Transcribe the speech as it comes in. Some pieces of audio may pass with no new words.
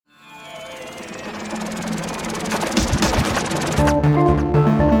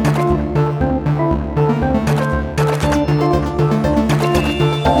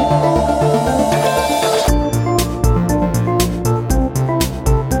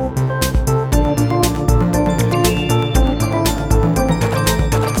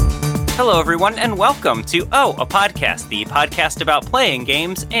everyone, and welcome to a Podcast, the podcast about playing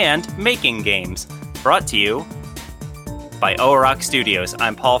games and making games. Brought to you by OAROC Studios.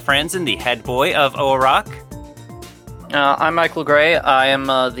 I'm Paul Franzen, the head boy of OAROC. I'm Michael Gray. I am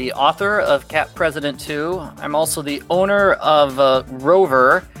the author of Cat President 2. I'm also the owner of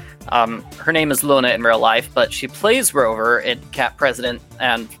Rover. Her name is Luna in real life, but she plays Rover in Cat President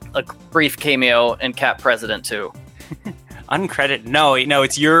and a brief cameo in Cat President 2. Uncredited? No,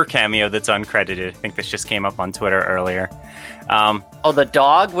 it's your cameo that's uncredited. I think this just came up on Twitter earlier. The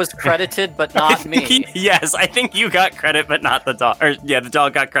dog was credited, but not me. Yes, I think you got credit, but not the dog. The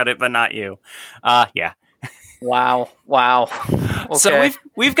dog got credit, but not you. Yeah. Wow. Okay. So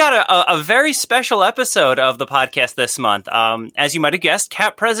we've got a very special episode of the podcast this month. As you might have guessed,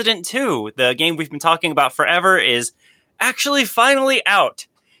 Cat President 2, the game we've been talking about forever, is actually finally out.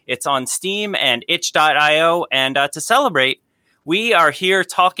 It's on Steam and itch.io, and to celebrate, we are here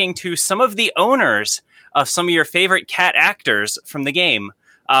talking to some of the owners of some of your favorite cat actors from the game.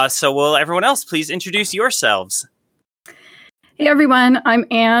 So will everyone else please introduce yourselves? Hey everyone, I'm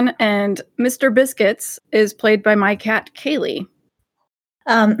Anne, and Mr. Biscuits is played by my cat, Kaylee.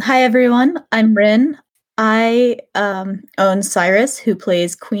 Hi everyone, I'm Rin. I own Cyrus, who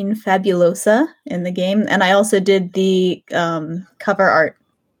plays Queen Fabulosa in the game, and I also did the cover art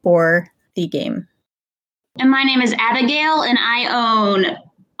for the game. And my name is Abigail, and I own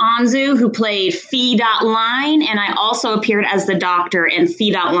Anzu, who played Fee.Line, and I also appeared as the Doctor in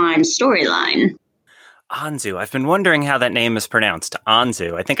Fee.Line storyline. Anzu. I've been wondering how that name is pronounced.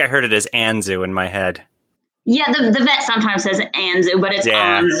 Anzu. I think I heard it as Anzu in my head. Yeah, the vet sometimes says Anzu, but it's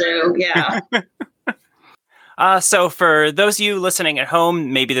Anzu. Yeah. So for those of you listening at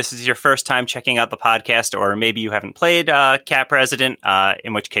home, maybe this is your first time checking out the podcast, or maybe you haven't played Cat President,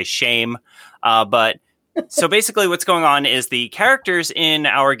 in which case, shame. But so basically what's going on is the characters in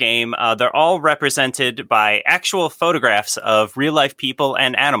our game, they're all represented by actual photographs of real-life people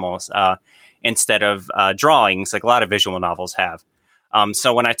and animals instead of drawings like a lot of visual novels have.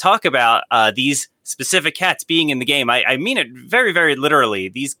 So when I talk about these specific cats being in the game, I mean it very, very literally.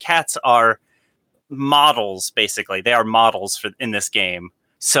 These cats are models, basically. They are models in this game.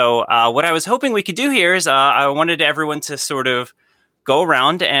 So what I was hoping we could do here is I wanted everyone to sort of go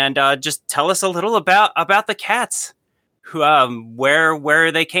around and just tell us a little about the cats,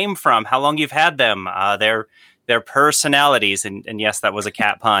 where they came from, how long you've had them, their personalities, and yes, that was a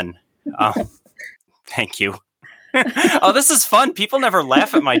cat pun. Thank you. Oh, this is fun. People never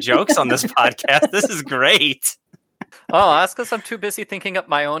laugh at my jokes on this podcast. This is great. Oh, that's because I'm too busy thinking up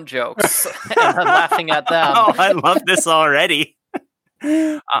my own jokes and I'm laughing at them. Oh, I love this already.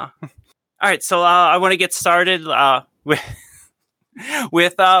 All right, so I want to get started with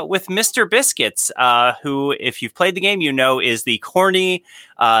Mr. Biscuits, who, if you've played the game, you know is the corny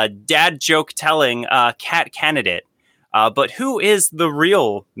dad joke telling cat candidate. But who is the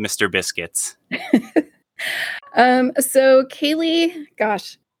real Mr. Biscuits? So Kaylee,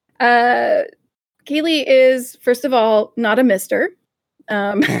 Kaylee is, first of all, not a mister.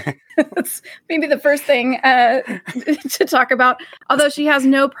 That's maybe the first thing to talk about, although she has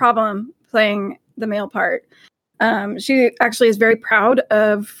no problem playing the male part. She actually is very proud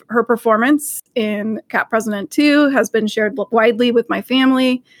of her performance in Cat President 2, has been shared widely with my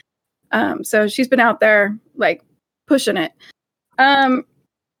family. So she's been out there, like, pushing it.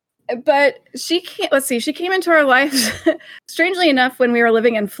 But she came into our lives, strangely enough, when we were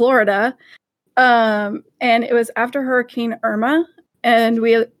living in Florida. And it was after Hurricane Irma, and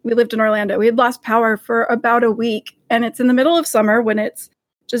we lived in Orlando. We had lost power for about a week, and it's in the middle of summer when it's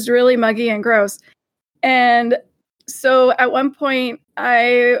just really muggy and gross. And so at one point,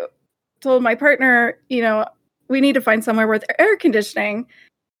 I told my partner, we need to find somewhere with air conditioning.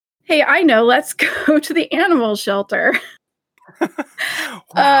 Hey, I know, let's go to the animal shelter.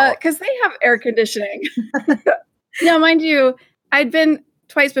 Because they have air conditioning. Now, mind you, I'd been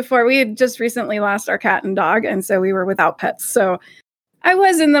twice before. We had just recently lost our cat and dog, and so we were without pets. So I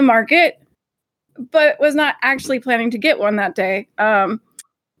was in the market, but was not actually planning to get one that day. But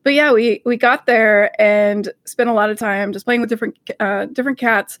yeah, we got there and spent a lot of time just playing with different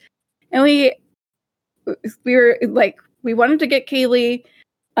cats, and we were like, we wanted to get Kaylee.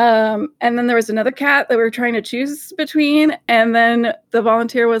 And then there was another cat that we were trying to choose between. And then the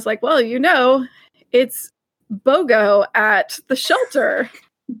volunteer was like, well, it's BOGO at the shelter.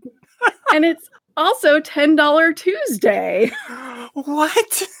 And it's also $10 Tuesday.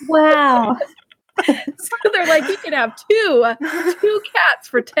 What? Wow. So they're like, you can have two cats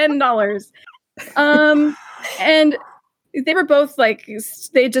for $10. And they were both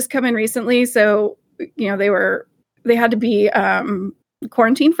they just come in recently. So, they had to be,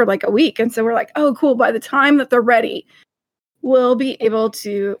 quarantine for like a week. And so we're like, oh, cool. By the time that they're ready, we'll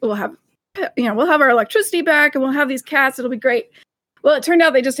have our electricity back and we'll have these cats. It'll be great. Well, it turned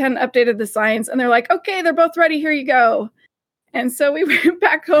out they just hadn't updated the signs and they're like, okay, they're both ready. Here you go. And so we went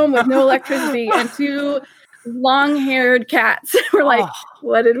back home with no electricity and 2 long-haired cats. We're like,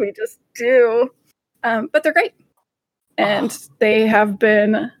 what did we just do? But they're great. And they have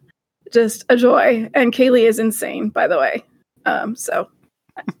been just a joy. And Kaylee is insane, by the way. So,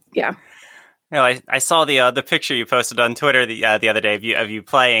 yeah. I saw the picture you posted on Twitter the other day of you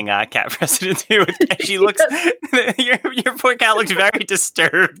playing Cat President 2. She looks, your poor cat looks very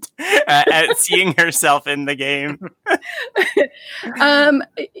disturbed at seeing herself in the game.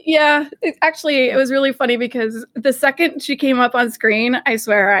 Yeah, it was really funny because the second she came up on screen, I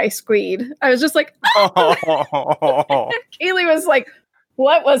swear I squeed. I was just like, oh. Kaylee was like,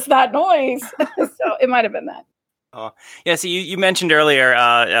 what was that noise? So it might have been that. Oh, yeah. So you mentioned earlier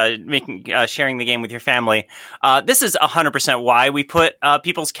sharing the game with your family. This is 100% why we put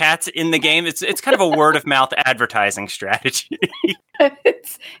people's cats in the game. It's kind of a word of mouth advertising strategy.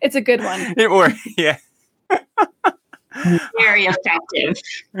 It's a good one. It works. Yeah. Very effective.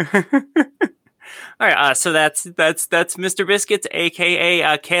 All right. So that's Mr. Biscuits,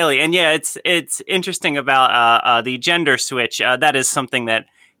 aka Kaylee, and yeah, it's interesting about the gender switch. That is something that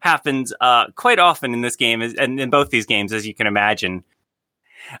happens quite often in this game and in both these games, as you can imagine.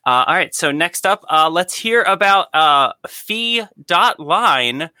 All right, so next up, let's hear about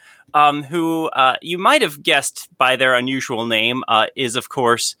Fee.Line, who you might have guessed by their unusual name is, of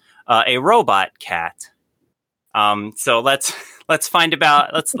course, a robot cat. So let's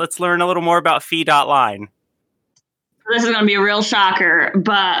learn a little more about Fee.Line. This is going to be a real shocker,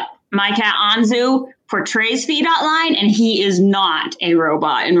 but my cat Anzu portrays Fee.Line, and he is not a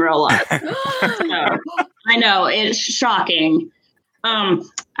robot in real life. So, I know, it's shocking. I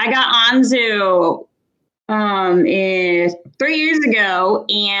got Anzu 3 years ago,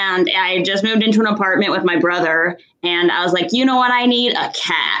 and I just moved into an apartment with my brother, and I was like, you know what, I need a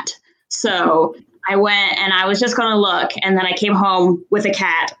cat. So I went and I was just going to look, and then I came home with a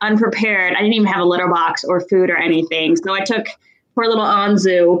cat, unprepared. I didn't even have a litter box or food or anything. So I took poor little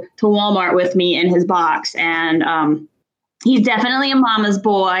Anzu to Walmart with me in his box. And he's definitely a mama's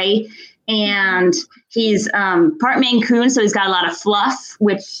boy. And he's part Maine Coon, so he's got a lot of fluff,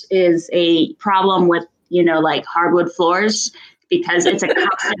 which is a problem with, like hardwood floors, because it's a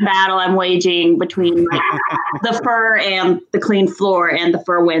constant battle I'm waging between the fur and the clean floor, and the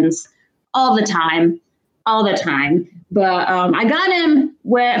fur wins all the time. But I got him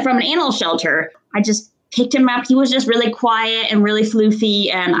from an animal shelter. I just picked him up. He was just really quiet and really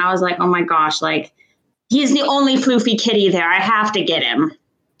floofy. And I was like, oh my gosh, like he's the only floofy kitty there. I have to get him.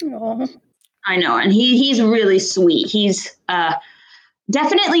 Aww. I know. And he's really sweet. He's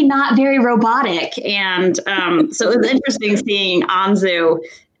definitely not very robotic. And so it was interesting seeing Anzu.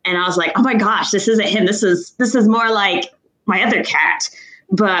 And I was like, oh my gosh, this isn't him. This is more like my other cat.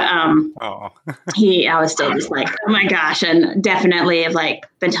 But I was still just like, oh my gosh. And definitely have like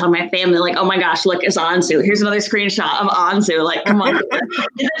been telling my family, like, oh my gosh, look, it's Anzu. Here's another screenshot of Anzu. Like, come on,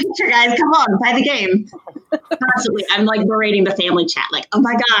 get the picture, guys. Come on, buy the game. Constantly, I'm like berating the family chat, like, oh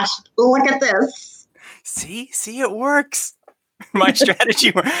my gosh, look at this. See, it works. My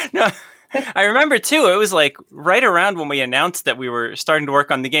strategy worked. No. I remember too, it was like right around when we announced that we were starting to work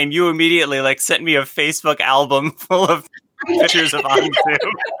on the game, you immediately like sent me a Facebook album full of pictures of Anzu.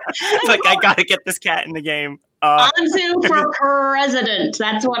 It's like, I gotta get this cat in the game. Anzu for president.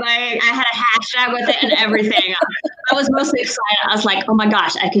 That's what I had a hashtag with it and everything. I was mostly excited. I was like, oh my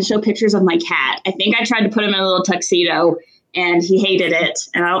gosh, I can show pictures of my cat. I think I tried to put him in a little tuxedo and he hated it.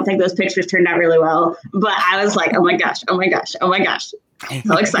 And I don't think those pictures turned out really well. But I was like, oh my gosh. So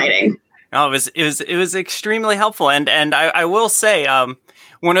exciting. No, it was extremely helpful. And I will say,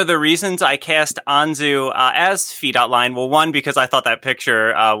 one of the reasons I cast Anzu as Fee.Line, well, one, because I thought that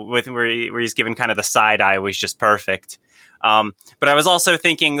picture where he's given kind of the side eye was just perfect. But I was also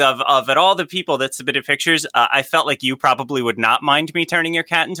thinking of all the people that submitted pictures, I felt like you probably would not mind me turning your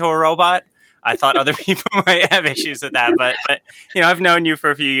cat into a robot. I thought other people might have issues with that, but I've known you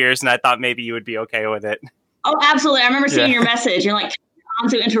for a few years, and I thought maybe you would be okay with it. Oh, absolutely! I remember seeing your message. You're like,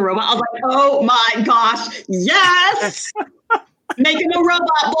 Anzu into a robot. I was like, oh my gosh, yes! Make him a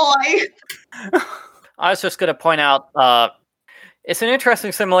robot boy. I was just going to point out, it's an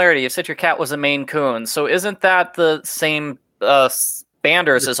interesting similarity. You said your cat was a Maine Coon, so isn't that the same?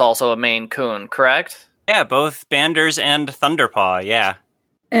 Banders is also a Maine Coon, correct? Yeah, both Banders and Thunderpaw. Yeah,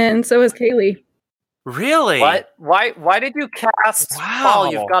 and so is Kaylee. Really? What? Why did you cast? Wow,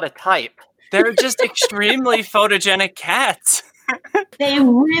 you've got a type. They're just extremely photogenic cats. They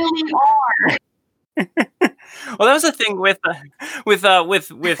really are. Well, that was the thing with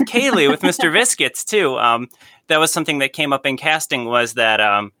Kaylee, with Mr. Viscuits too. That was something that came up in casting, was that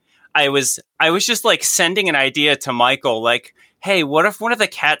I was just like sending an idea to Michael, like, hey, what if one of the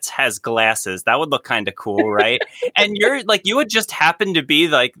cats has glasses? That would look kind of cool, right? And you would just happen to be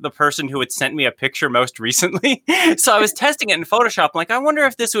like the person who had sent me a picture most recently. So I was testing it in Photoshop. I'm like, I wonder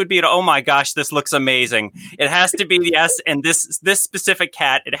if this would be, oh my gosh, this looks amazing. It has to be yes, and this specific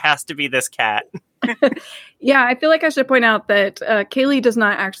cat, it has to be this cat. Yeah, I feel like I should point out that Kaylee does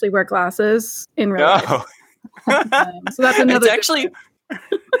not actually wear glasses in real life. So that's another. It's actually.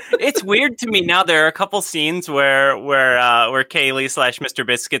 It's weird to me now. There are a couple scenes where Kaylee / Mr.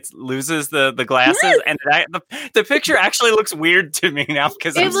 Biscuits loses the glasses, yes! And the picture actually looks weird to me now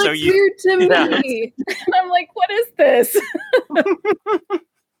because I'm so used. It looks weird to me. I'm like, what is this?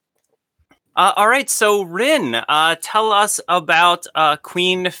 All right, so Rin, tell us about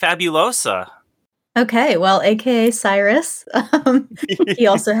Queen Fabulosa. Okay, well, aka Cyrus. He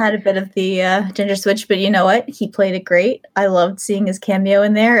also had a bit of the ginger switch, but you know what? He played it great. I loved seeing his cameo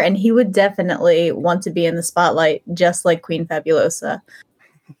in there, and he would definitely want to be in the spotlight, just like Queen Fabulosa.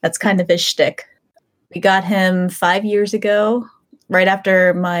 That's kind of his shtick. We got him 5 years ago, right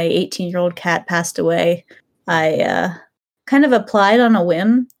after my 18-year-old cat passed away. I kind of applied on a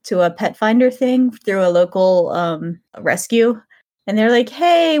whim to a pet finder thing through a local rescue. And they're like,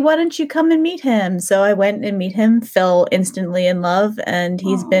 hey, why don't you come and meet him? So I went and meet him, fell instantly in love, and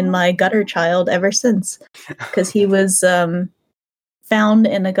he's been my gutter child ever since. Because he was found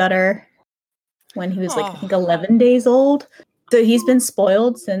in a gutter when he was I think 11 days old. So he's been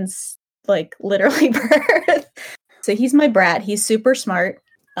spoiled since literally birth. So he's my brat. He's super smart.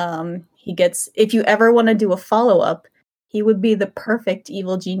 He gets, if you ever want to do a follow-up, he would be the perfect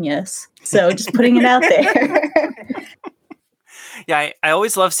evil genius. So just putting it out there. Yeah, I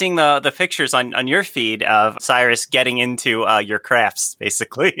always love seeing the pictures on your feed of Cyrus getting into your crafts,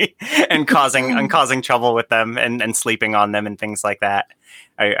 basically, and causing trouble with them and sleeping on them and things like that.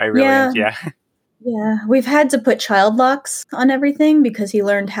 I really, yeah. Yeah, we've had to put child locks on everything because he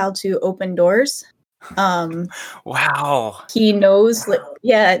learned how to open doors. Wow. He knows,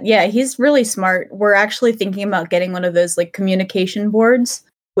 yeah, he's really smart. We're actually thinking about getting one of those communication boards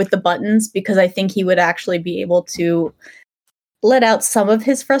with the buttons because I think he would actually be able to let out some of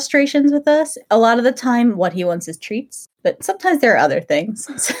his frustrations with us. A lot of the time, what he wants is treats, but sometimes there are other things.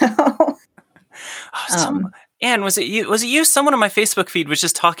 So, Anne, was it you? Someone on my Facebook feed was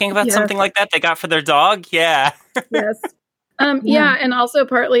just talking about something like that they got for their dog. Yeah. Yes. Yeah, and also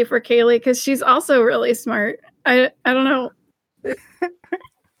partly for Kaylee because she's also really smart. I don't know.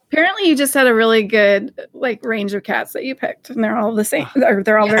 Apparently, you just had a really good range of cats that you picked, and they're all the same. Or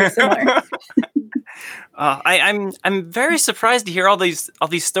they're all very similar. I'm very surprised to hear all these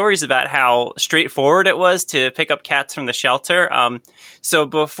stories about how straightforward it was to pick up cats from the shelter. So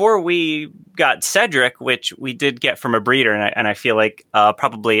before we got Cedric, which we did get from a breeder, and I feel like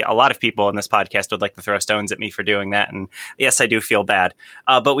probably a lot of people in this podcast would like to throw stones at me for doing that. And yes, I do feel bad.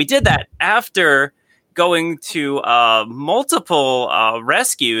 But we did that after going to multiple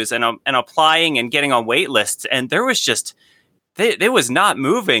rescues and applying and getting on wait lists, and there was just. It was not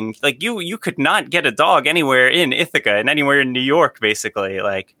moving. You could not get a dog anywhere in Ithaca and anywhere in New York. Basically,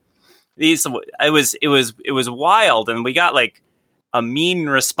 it was wild, and we got a mean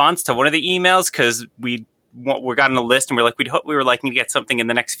response to one of the emails because we got on a list and we're need to get something in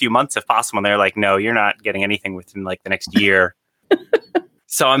the next few months if possible. And they're like, no, you're not getting anything within the next year.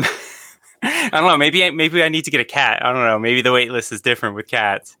 So I don't know. Maybe I need to get a cat. I don't know. Maybe the wait list is different with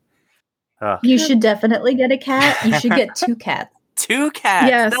cats. You should definitely get a cat. You should get 2 cats. 2 cats?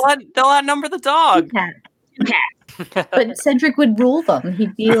 Yes. They'll outnumber the dog. 2 cats. But Cedric would rule them.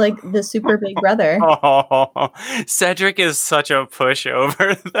 He'd be the super big brother. Oh, Cedric is such a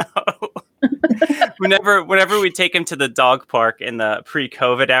pushover, though. Whenever we take him to the dog park in the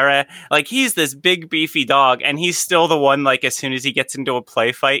pre-COVID era, he's this big beefy dog, and he's still the one. As soon as he gets into a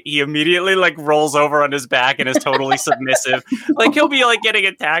play fight, he immediately rolls over on his back and is totally submissive. He'll be getting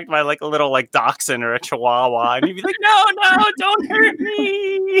attacked by a little dachshund or a chihuahua, and he'd be like, "No, don't hurt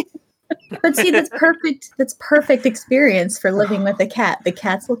me." But see, that's perfect experience for living with a cat. The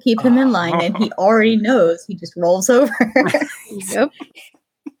cats will keep him in line, and he already knows. He just rolls over. Yep.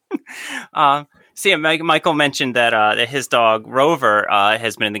 See, Michael mentioned that his dog Rover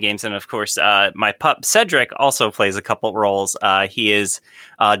has been in the games, and of course, my pup Cedric also plays a couple roles. He is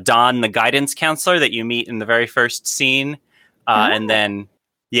Don, the guidance counselor that you meet in the very first scene, and then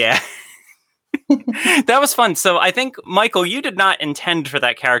that was fun. So I think Michael, you did not intend for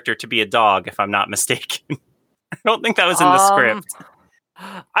that character to be a dog, if I'm not mistaken. I don't think that was in the script.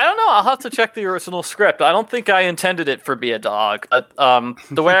 I don't know. I'll have to check the original script. I don't think I intended it for be a dog, but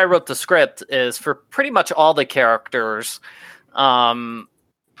the way I wrote the script is for pretty much all the characters. I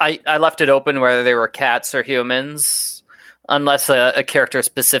left it open whether they were cats or humans, unless a character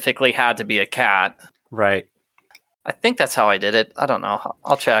specifically had to be a cat. Right. I think that's how I did it. I don't know.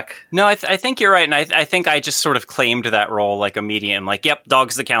 I'll check. No, I think you're right, and I think I just sort of claimed that role like immediately. I'm like, yep,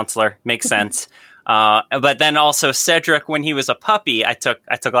 dog's the counselor. Makes sense. But then also Cedric, when he was a puppy, I took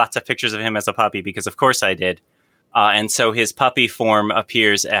lots of pictures of him as a puppy because, of course, I did. And so his puppy form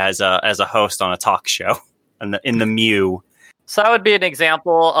appears as a host on a talk show in the Mew. So that would be an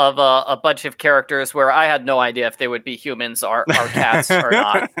example of a bunch of characters where I had no idea if they would be humans or cats or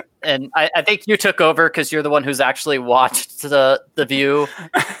not. And I think you took over because you're the one who's actually watched the View,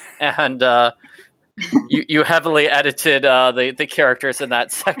 and you heavily edited the characters in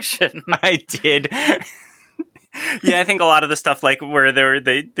that section. I did. Yeah, I think a lot of the stuff like where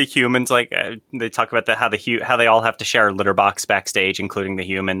the humans like they talk about how they all have to share a litter box backstage, including the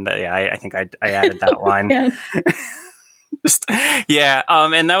human. I think I added that line. Yeah,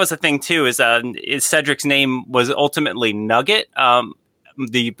 and that was the thing too. Is Cedric's name was ultimately Nugget.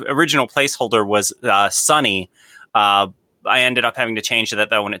 The original placeholder was Sunny. I ended up having to change that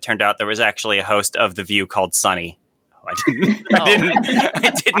though when it turned out there was actually a host of The View called Sunny. I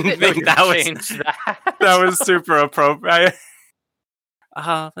didn't think that was super appropriate.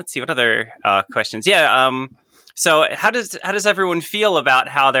 Let's see what other questions. Yeah. So how does everyone feel about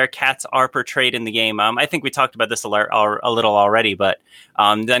how their cats are portrayed in the game? I think we talked about this a little already, but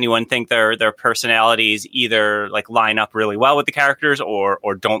does anyone think their personalities either like line up really well with the characters or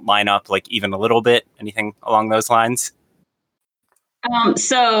don't line up like even a little bit? Anything along those lines?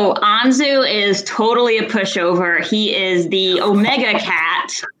 So Anzu is totally a pushover. He is the Omega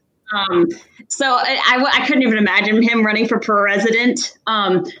cat. So I couldn't even imagine him running for president.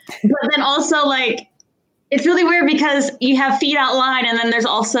 But then also like, it's really weird because you have Feet Out Line and then there's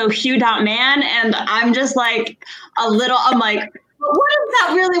also Hugh.Man. And I'm just like I'm like, what if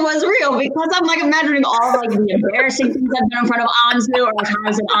that really was real? Because I'm like imagining all like the embarrassing things I've done in front of Anzu or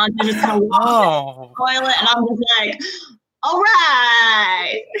times that Anzu just kind of walks in the toilet. And I'm just like, all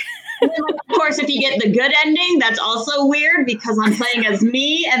right. And then, like, of course, if you get the good ending, that's also weird because I'm playing as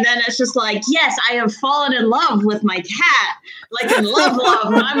me. And then it's just like, yes, I have fallen in love with my cat, like in love.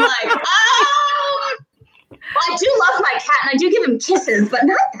 And I'm like, oh, well, I do love my cat and I do give him kisses, but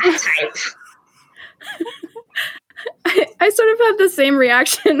not that type. I sort of had the same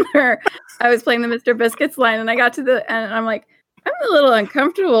reaction where I was playing the Mr. Biscuits line and I got to the end and I'm like, I'm a little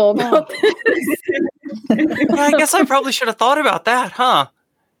uncomfortable about this. Well, I guess I probably should have thought about that, huh?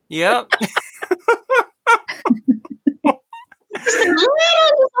 Yep. I'm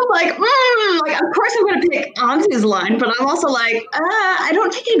like, of course I'm going to pick Anzu's line, but I'm also like, I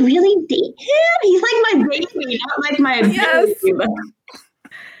don't think I'd really date him. He's like my baby, not like my baby.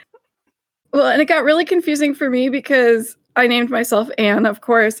 Well, and it got really confusing for me because I named myself Anne, of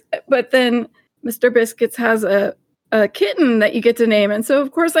course, but then Mr. Biscuits has a kitten that you get to name, and so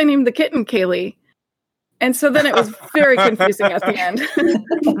of course I named the kitten Kaylee. And so then it was very confusing at the end.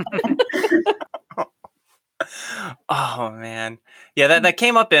 Oh man, yeah, that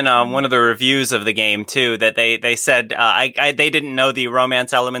came up in one of the reviews of the game too. That they said they didn't know the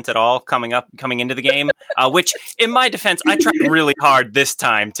romance element at all coming into the game. Which, in my defense, I tried really hard this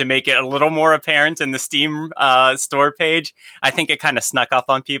time to make it a little more apparent in the Steam store page. I think it kind of snuck up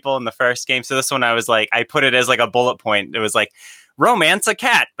on people in the first game. So this one, I was like, I put it as like a bullet point. It was like, romance a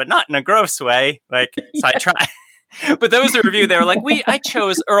cat, but not in a gross way. Like, so I tried. But that was the review. They were like, I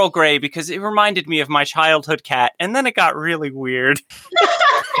chose Earl Grey because it reminded me of my childhood cat, and then it got really weird.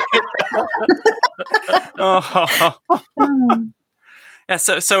 Oh. Yeah.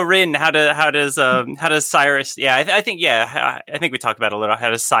 So Rin, how does Cyrus? Yeah, I think we talked about it a little. How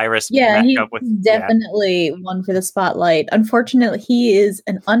does Cyrus? Yeah, he's definitely one for the spotlight. Unfortunately, he is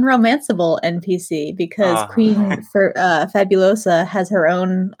an unromanceable NPC because Queen Fabulosa has her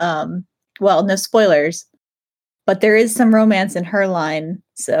own. Well, no spoilers. But there is some romance in her line,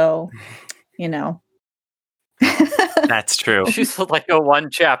 so, you know. That's true. She's like a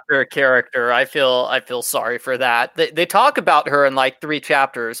one-chapter character. I feel sorry for that. They talk about her in like 3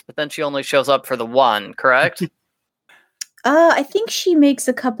 chapters, but then she only shows up for the one, correct? I think she makes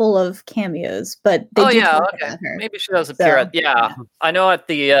a couple of cameos, but they do talk about her. Maybe she does appear at, yeah. I know at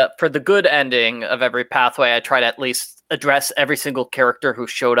the for the good ending of every pathway, I try to at least address every single character who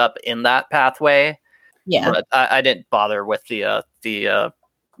showed up in that pathway. Yeah, but I didn't bother with the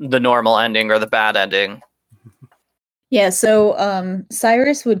normal ending or the bad ending. Yeah, so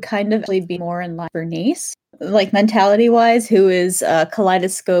Cyrus would kind of be more in line for Nace, like mentality-wise, who is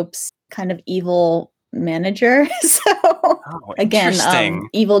Kaleidoscope's kind of evil manager. So again, interesting.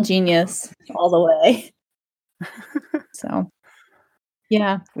 evil genius all the way. So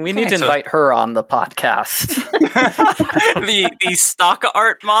yeah, We need to so- invite her on the podcast. the stock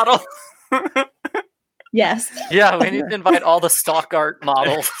art model. yes. Yeah, we need to invite all the stock art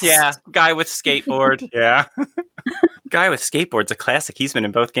models. Yeah, guy with skateboard. Yeah. Guy with skateboard's a classic. He's been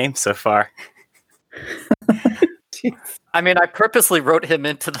in both games so far. I mean, I purposely wrote him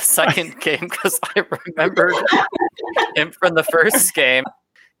into the second game because I remembered him from the first game.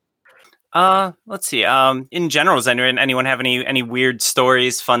 Let's see. In general, does anyone have any weird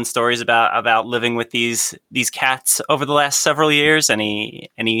stories, fun stories about living with these cats over the last several years?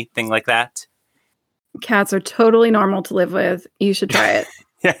 Anything like that? Cats are totally normal to live with. You should try it.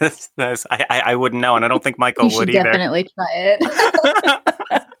 Yes, I wouldn't know, and I don't think Michael You would should either. definitely try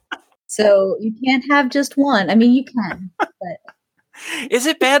it. So you can't have just one. I mean, you can, but Is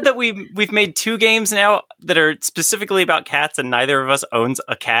it bad that we've made 2 games now that are specifically about cats, and neither of us owns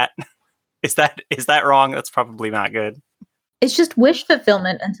a cat? Is that wrong? That's probably not good. it's just wish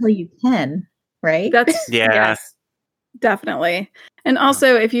fulfillment until you can, right? That's Yeah. yes, definitely. And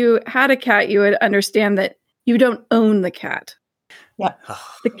also, if you had a cat, you would understand that you don't own the cat.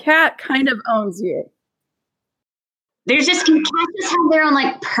 The cat kind of owns you. There's just cats just have their own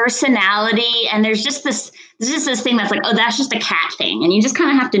like personality, and there's just this thing that's like, oh, that's just a cat thing, and you just kind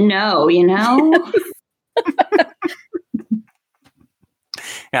of have to know, you know.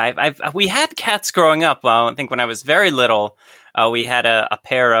 Yeah, we had cats growing up. I think when I was very little, we had a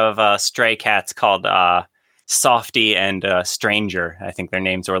pair of stray cats called Softy and Stranger. I think their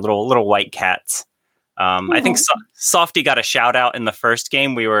names were little white cats. I think Softy got a shout out in the first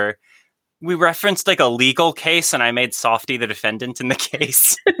game. We referenced like a legal case, and I made Softy the defendant in the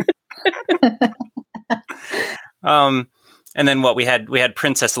case. And then we had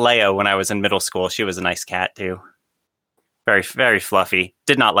Princess Leia when I was in middle school. She was a nice cat too. Very, very fluffy.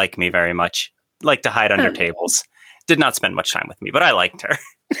 Did not like me very much. Liked to hide under tables. Did not spend much time with me, but I liked her.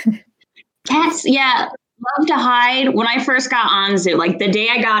 Cats, yeah, love to hide. When I first got Anzu, like the day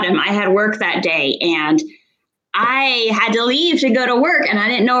I got him, I had work that day, and I had to leave to go to work, and I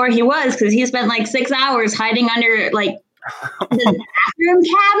didn't know where he was because he spent like 6 hours hiding under like the bathroom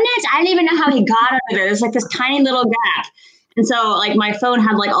cabinet. I didn't even know how he got under there. There's like this tiny little gap. And so like my phone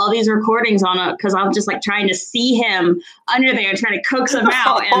had like all these recordings on it because I was just like trying to see him under there, trying to coax him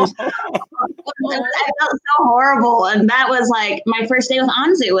out. And I felt so horrible. And that was like my first day with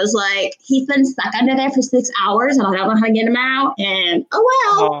Anzu was like, he's been stuck under there for 6 hours and I don't know how to get him out. And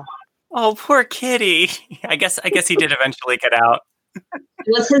Oh, poor kitty. I guess he did eventually get out. It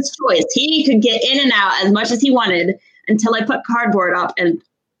was his choice. He could get in and out as much as he wanted until I put cardboard up and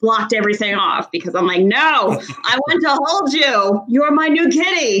blocked everything off because I'm like, no, I want to hold you. You're my new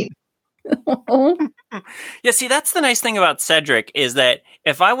kitty. Yeah, see, that's the nice thing about Cedric is that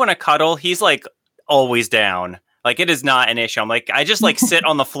if I want to cuddle, he's like always down. Like it is not an issue. I'm like, I just like sit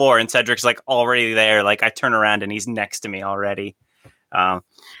on the floor and Cedric's like already there. Like I turn around and he's next to me already.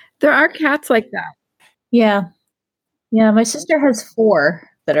 There are cats like that. Yeah. Yeah, my sister has 4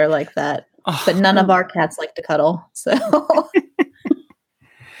 that are like that, but none of our cats like to cuddle. So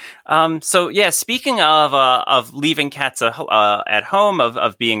So yeah, speaking of leaving cats at home,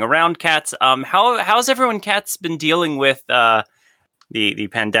 of being around cats, how's everyone cats been dealing with the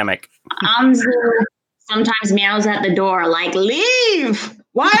pandemic? Anzu sometimes meows at the door like, leave.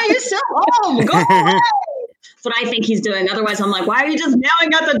 Why are you still home? Go away. That's what I think he's doing. Otherwise, I'm like, why are you just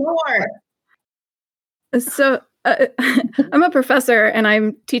meowing at the door? So I'm a professor and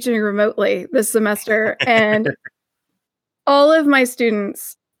I'm teaching remotely this semester, and all of my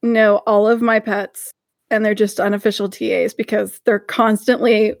students know all of my pets, and they're just unofficial TAs because they're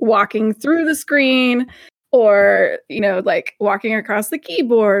constantly walking through the screen or, like walking across the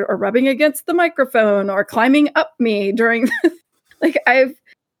keyboard or rubbing against the microphone or climbing up me during like I've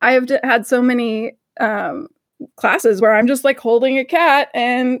had so many classes where I'm just like holding a cat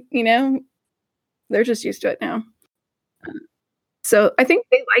and, they're just used to it now. So I think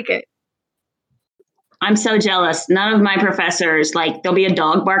they like it. I'm so jealous. None of my professors, like, there'll be a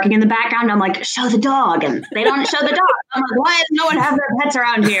dog barking in the background. I'm like, show the dog. And they don't show the dog. I'm like, why does no one have their pets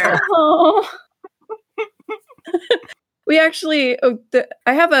around here? Oh. We actually,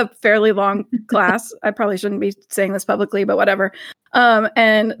 I have a fairly long class. I probably shouldn't be saying this publicly, but whatever.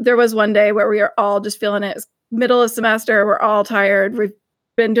 And there was one day where we are all just feeling it. It's middle of semester. We're all tired. We've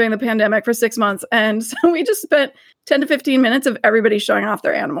been doing the pandemic for 6 months. And so we just spent 10 to 15 minutes of everybody showing off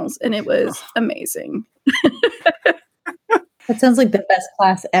their animals. And it was amazing. That sounds like the best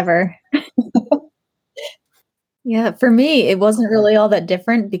class ever. Yeah, for me, it wasn't really all that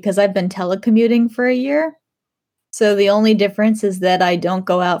different because I've been telecommuting for a year. So the only difference is that I don't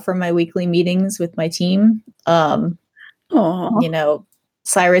go out for my weekly meetings with my team. You know,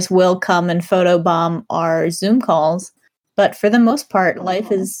 Cyrus will come and photobomb our Zoom calls, but for the most part,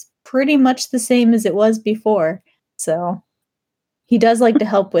 life is pretty much the same as it was before. So he does like to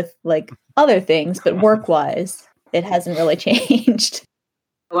help with like other things, but work-wise, it hasn't really changed.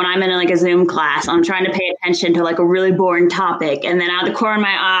 When I'm in like a Zoom class, I'm trying to pay attention to like a really boring topic. And then out of the corner of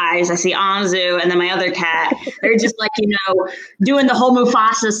my eyes, I see Anzu and then my other cat. They're just like, doing the whole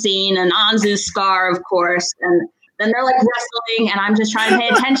Mufasa scene and Anzu's scar, of course. And then they're like wrestling and I'm just trying to pay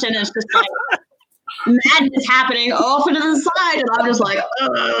attention. And it's just like madness happening off into the side. And I'm just like,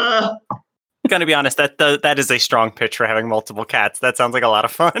 ugh. Gonna be honest, that is a strong pitch for having multiple cats. That sounds like a lot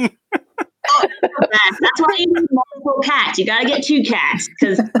of fun. That's why you need multiple cats. You got to get 2 cats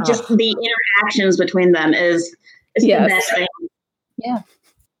because just the interactions between them is the best thing. Yeah.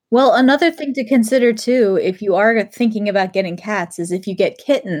 Well, another thing to consider too, if you are thinking about getting cats, is if you get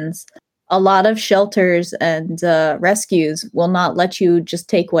kittens, a lot of shelters and rescues will not let you just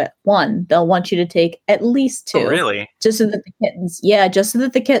take one. They'll want you to take at least 2. Oh, really? Just so that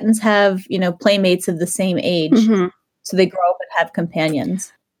the kittens have, playmates of the same age. Mm-hmm. So they grow up and have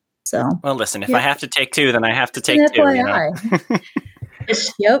companions. So, well, listen, if I have to take 2, then I have to take 2.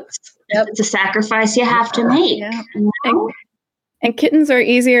 Yep. It's a sacrifice you have to make. Yeah. And kittens are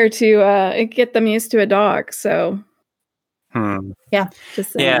easier to get them used to a dog. So, yeah.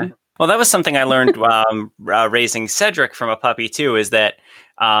 Just saying. Yeah. Well, that was something I learned raising Cedric from a puppy, too, is that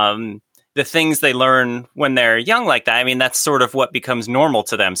the things they learn when they're young like that, I mean, that's sort of what becomes normal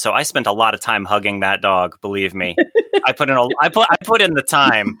to them. So I spent a lot of time hugging that dog, believe me. I put in the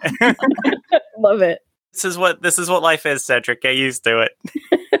time. Love it. This is what life is, Cedric. Get used to it.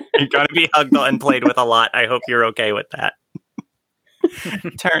 You're going to be hugged and played with a lot. I hope you're okay with that.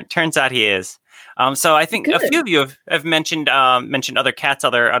 Turns out he is. So I think a few of you have mentioned other cats,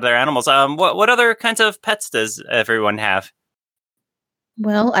 other animals. What other kinds of pets does everyone have?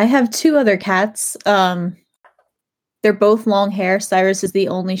 Well, I have 2 other cats. They're both long hair. Cyrus is the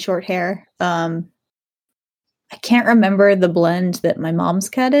only short hair. I can't remember the blend that my mom's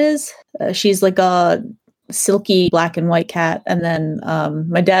cat is. She's like a silky black and white cat. And then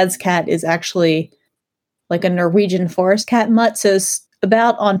my dad's cat is actually like a Norwegian forest cat mutt. So it's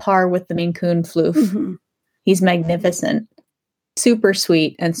about on par with the Maine Coon Floof. Mm-hmm. He's magnificent. Super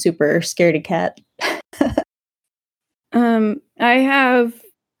sweet and super scaredy cat.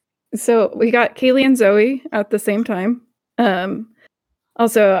 So we got Kaylee and Zoe at the same time.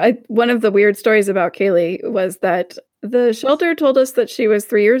 Also, one of the weird stories about Kaylee was that the shelter told us that she was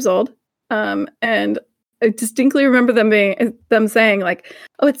 3 years old. And I distinctly remember them saying like,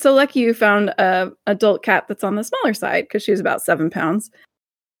 "Oh, it's so lucky you found a adult cat that's on the smaller side," because she was about 7 pounds.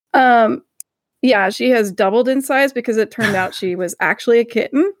 Yeah, she has doubled in size because it turned out she was actually a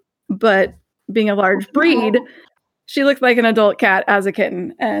kitten, but being a large breed, she looked like an adult cat as a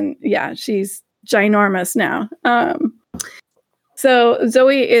kitten. And yeah, she's ginormous now. So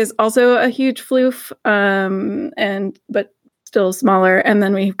Zoe is also a huge floof, but still smaller. And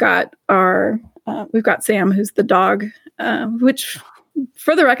then we've got Sam, who's the dog, which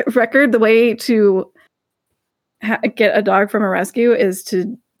for the record, the way to get a dog from a rescue is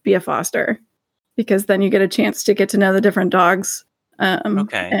to be a foster, because then you get a chance to get to know the different dogs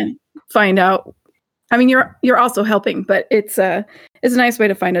and find out. I mean, you're also helping, but it's a nice way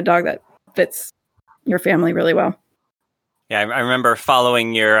to find a dog that fits your family really well. Yeah, I remember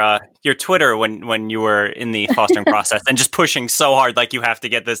following your Twitter when you were in the fostering process and just pushing so hard, like you have to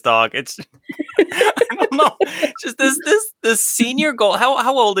get this dog. It's I don't know, just this senior goal.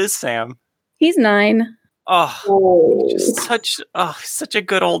 How old is Sam? He's 9. Oh, just such a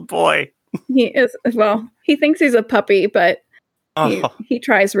good old boy. He is. Well, he thinks he's a puppy, but he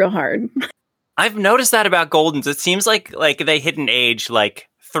tries real hard. I've noticed that about Goldens. It seems like they hit an age like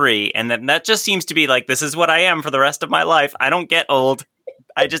 3, and then that just seems to be like, this is what I am for the rest of my life. I don't get old.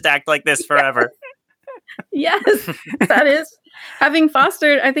 I just act like this forever. Yes, that is. Having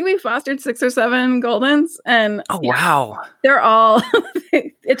fostered, I think we fostered 6 or 7 Goldens, and wow, they're all.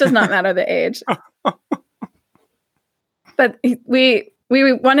 It does not matter the age. But we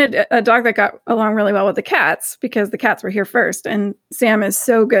wanted a dog that got along really well with the cats, because the cats were here first, and Sam is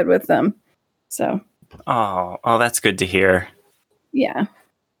so good with them. So. Oh, that's good to hear. Yeah.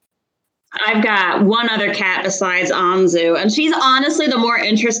 I've got one other cat besides Anzu, and she's honestly the more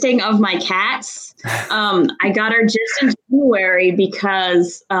interesting of my cats. I got her just in January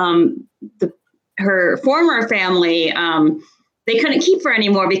because her former family, they couldn't keep her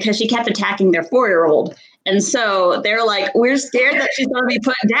anymore because she kept attacking their 4-year-old. And so they're like, we're scared that she's going to be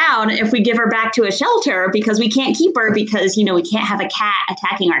put down if we give her back to a shelter because we can't keep her because, you know, we can't have a cat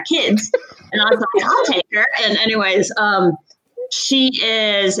attacking our kids. And I was like, I'll take her. And anyways, she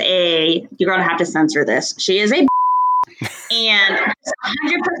is you're going to have to censor this. She is a and 100%.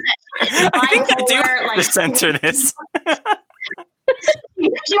 I think I do have to censor this.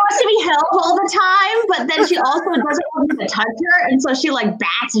 She wants to be held all the time, but then she also doesn't want me to touch her. And so she like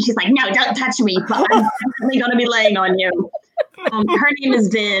bats and she's like, no, don't touch me, but I'm definitely going to be laying on you. Her name is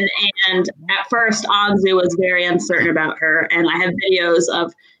Vin. And at first, Anzu was very uncertain about her. And I have videos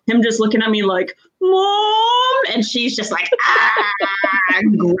of him just looking at me like, Mom. And she's just like,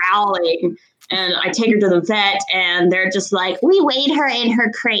 growling. And I take her to the vet and they're just like, we weighed her in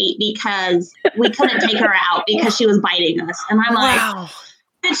her crate because we couldn't take her out because she was biting us. And I'm like, wow.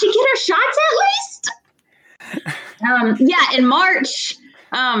 Did she get her shots at least? Yeah, in March,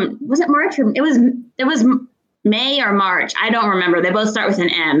 was it March? Or it was May or March. I don't remember. They both start with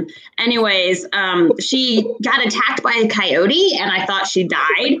an M. Anyways, she got attacked by a coyote and I thought she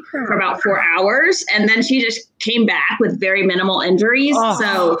died for about 4 hours. And then she just came back with very minimal injuries. Oh.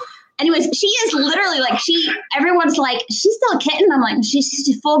 So anyways, she is literally like, everyone's like, she's still a kitten. I'm like,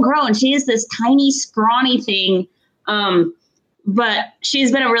 she's full grown. She is this tiny, scrawny thing. But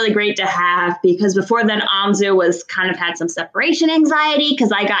she's been really great to have because before then, Anzu was kind of had some separation anxiety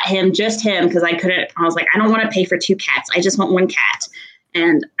because I got just him because I was like, I don't want to pay for 2 cats. I just want 1 cat.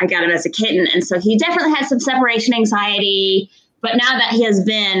 And I got him as a kitten. And so he definitely had some separation anxiety. But now that he has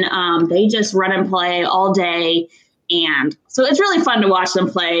been, they just run and play all day. And so it's really fun to watch them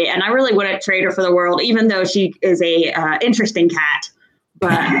play. And I really wouldn't trade her for the world, even though she is a interesting cat.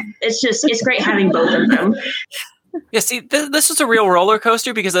 But it's great having both of them. Yeah, see, this was a real roller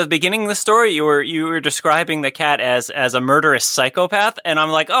coaster because at the beginning of the story, you were describing the cat as a murderous psychopath, and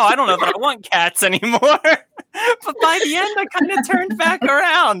I'm like, oh, I don't know that I want cats anymore. But by the end, I kind of turned back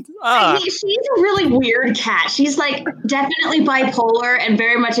around. She's a really weird cat. She's like definitely bipolar and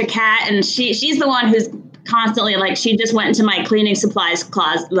very much a cat, and she's the one who's constantly like she just went into my cleaning supplies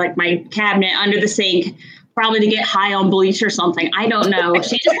closet, like my cabinet under the sink. Probably to get high on bleach or something. I don't know.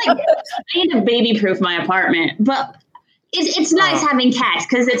 She just like, I need to baby proof my apartment. But it's nice having cats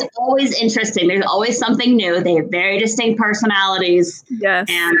because it's always interesting. There's always something new. They have very distinct personalities. Yes.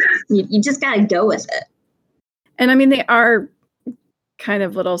 And you just got to go with it. And I mean, they are kind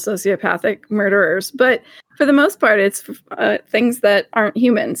of little sociopathic murderers. But for the most part, it's things that aren't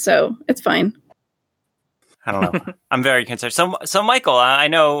human. So it's fine. I don't know. I'm very concerned. So Michael, I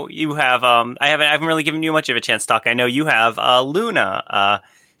know you have. I haven't really given you much of a chance to talk. I know you have Luna,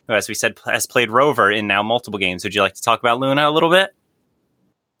 who, as we said, has played Rover in now multiple games. Would you like to talk about Luna a little bit?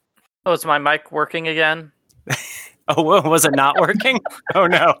 Oh, is my mic working again? Oh, was it not working? Oh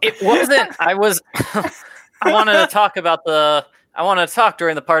no, it wasn't. I wanted to talk about I want to talk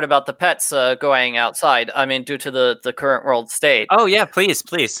during the part about the pets going outside. I mean, due to the current world state. Oh yeah,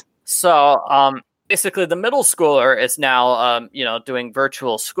 please. So, basically, the middle schooler is now, doing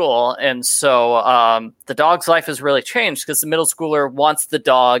virtual school. And so the dog's life has really changed because the middle schooler wants the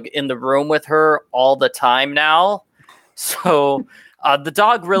dog in the room with her all the time now. So the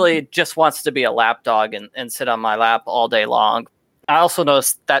dog really just wants to be a lap dog and sit on my lap all day long. I also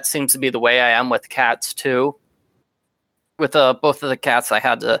noticed that seems to be the way I am with cats, too. With both of the cats I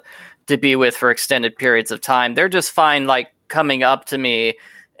had to be with for extended periods of time, they're just fine, like, coming up to me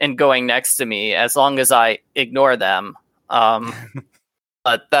and going next to me as long as I ignore them.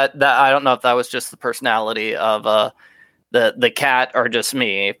 But that I don't know if that was just the personality of the cat or just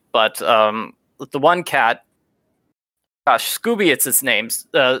me. But the one cat, gosh, Scooby, it's its name.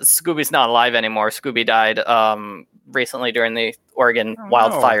 Scooby's not alive anymore. Scooby died recently during the Oregon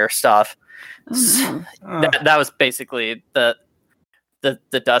wildfire stuff. So that was basically the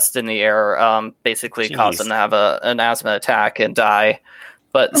dust in the air basically caused him to have an asthma attack and die.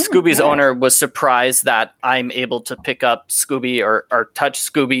 But Scooby's owner was surprised that I'm able to pick up Scooby or touch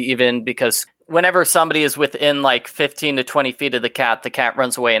Scooby even because whenever somebody is within like 15 to 20 feet of the cat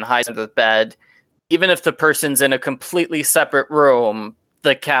runs away and hides under the bed. Even if the person's in a completely separate room,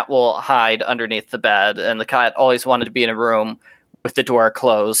 the cat will hide underneath the bed. And the cat always wanted to be in a room with the door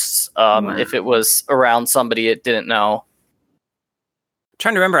closed if it was around somebody it didn't know.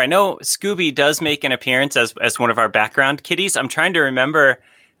 Trying to remember, I know Scooby does make an appearance as one of our background kitties. I'm trying to remember.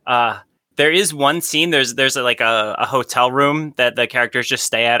 There is one scene. There's a hotel room that the characters just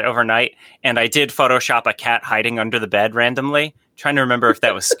stay at overnight, and I did Photoshop a cat hiding under the bed randomly. Trying to remember if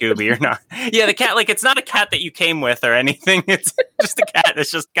that was Scooby or not. Yeah, the cat, like, it's not a cat that you came with or anything. It's just a cat that's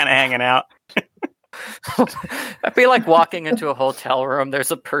just kind of hanging out. I'd be like walking into a hotel room.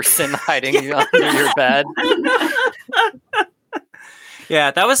 There's a person hiding under your bed.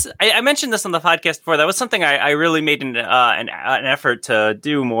 Yeah, that was. I mentioned this on the podcast before. That was something I really made an effort to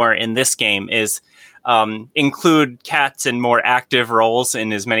do more in this game. Is include cats in more active roles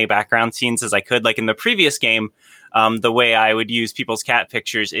in as many background scenes as I could. Like in the previous game, the way I would use people's cat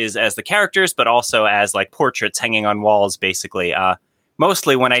pictures is as the characters, but also as like portraits hanging on walls. Basically,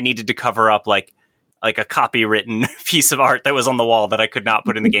 mostly when I needed to cover up like a copywritten piece of art that was on the wall that I could not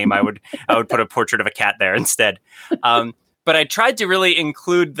put in the game, I would put a portrait of a cat there instead. But I tried to really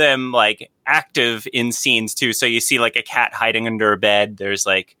include them like active in scenes too. So you see like a cat hiding under a bed. There's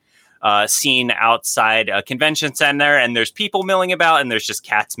like a scene outside a convention center and there's people milling about and there's just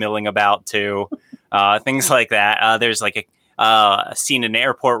cats milling about too. Things like that. There's like a scene in an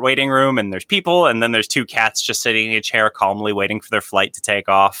airport waiting room and there's people. And then there's two cats just sitting in a chair calmly waiting for their flight to take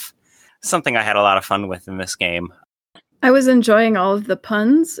off. Something I had a lot of fun with in this game. I was enjoying all of the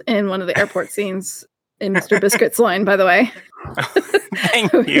puns in one of the airport scenes. In Mr. Biscuit's line, by the way.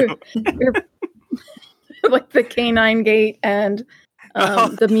 Thank you. Like the canine gate and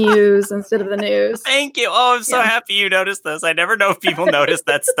the muse instead of the news. Thank you. Oh, I'm so happy you noticed this. I never know if people notice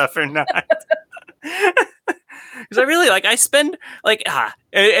that stuff or not. Because I really I spend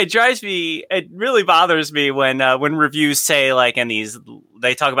it drives me. It really bothers me when reviews say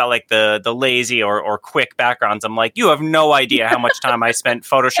they talk about like the lazy or quick backgrounds. I'm like, you have no idea how much time I spent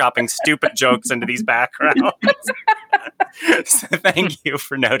photoshopping stupid jokes into these backgrounds. So thank you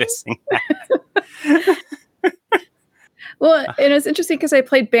for noticing that. Well, and it's interesting because I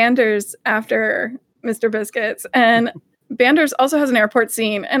played Banders after Mr. Biscuits, and Banders also has an airport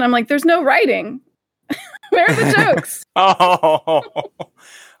scene, and I'm like, there's no writing. Where are the jokes?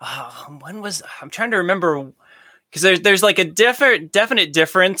 I'm trying to remember because there's like a definite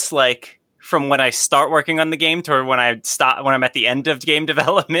difference like from when I start working on the game to when I'm at the end of game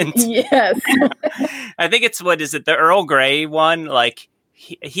development. Yes. I think it's the Earl Grey one. Like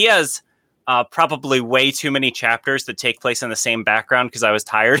he has probably way too many chapters that take place in the same background because I was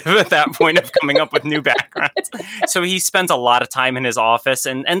tired of at that point of coming up with new backgrounds. So he spends a lot of time in his office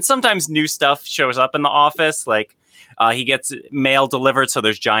and sometimes new stuff shows up in the office. Like he gets mail delivered. So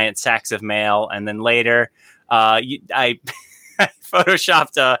there's giant sacks of mail. And then later I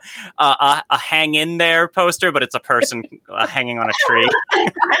photoshopped a hang in there poster, but it's a person hanging on a tree.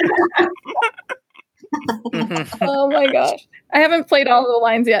 Oh my gosh. I haven't played all the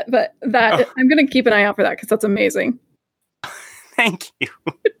lines yet, but I'm going to keep an eye out for that because that's amazing. Thank you.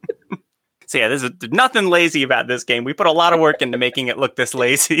 So yeah, there's nothing lazy about this game. We put a lot of work into making it look this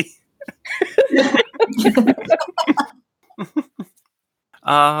lazy.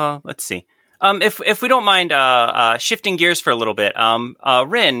 Let's see. If we don't mind shifting gears for a little bit,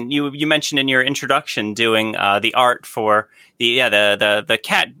 Rin, you mentioned in your introduction doing the art for the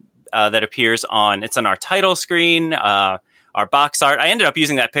cat that appears on our title screen, our box art. I ended up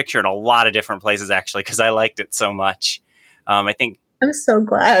using that picture in a lot of different places actually because I liked it so much. I think I'm so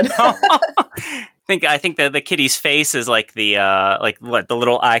glad. I think that the kitty's face is like the the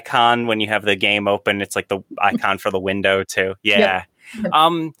little icon when you have the game open. It's like the icon for the window too. Yeah. Yep.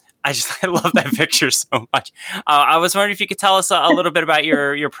 I love that picture so much. I was wondering if you could tell us a little bit about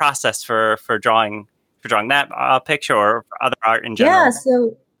your process for drawing that picture or other art in general.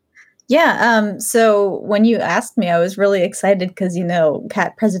 So when you asked me, I was really excited because,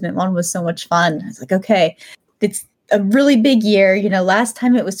 Cat President 1 was so much fun. I was like, okay, it's a really big year. Last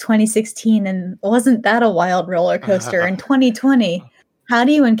time it was 2016 and wasn't that a wild roller coaster? In 2020, how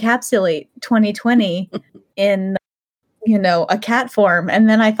do you encapsulate 2020 in, a cat form? And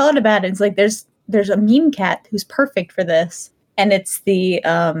then I thought about it. It's like, there's a meme cat who's perfect for this. And it's the,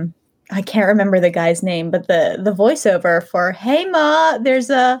 I can't remember the guy's name, but the voiceover for, "Hey Ma, there's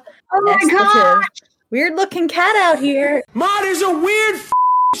a weird looking cat out here." Ma, there's a weird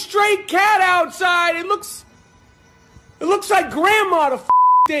straight cat outside. It looks like grandma the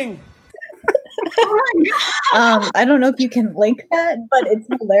thing. I don't know if you can link that, but it's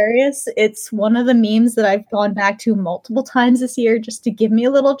hilarious. It's one of the memes that I've gone back to multiple times this year just to give me a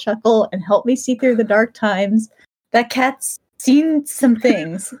little chuckle and help me see through the dark times. That cat's seen some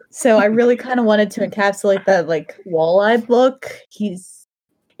things, so I really kind of wanted to encapsulate that wall-eyed look.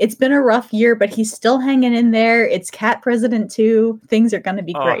 It's been a rough year, but he's still hanging in there. It's Cat President 2. Things are going to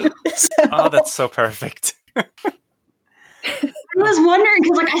be great. Oh, that's so perfect. I was wondering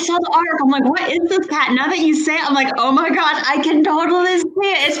because I saw the art. I'm like, what is this cat? Now that you say it, I'm like, oh my gosh, I can totally see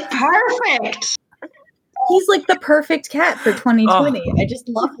it. It's perfect. He's like the perfect cat for 2020. I just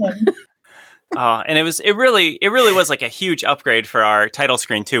love him. And it really was like a huge upgrade for our title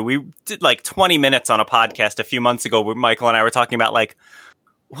screen too. We did like 20 minutes on a podcast a few months ago where Michael and I were talking about like,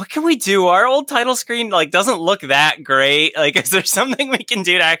 what can we do? Our old title screen like doesn't look that great. Like, is there something we can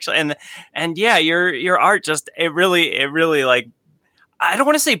do to actually? And yeah, your art just it really like, I don't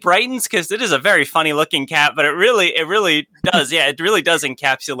want to say brightens because it is a very funny looking cat, but it really does. Yeah, it really does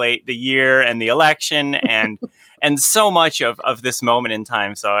encapsulate the year and the election and so much of this moment in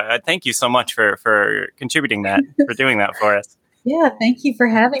time. So thank you so much for contributing that, for doing that for us. Yeah, thank you for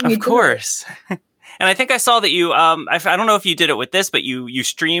having me. Of course. And I think I saw that you, I don't know if you did it with this, but you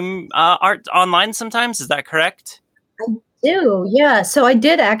stream art online sometimes. Is that correct? I do. Yeah. So I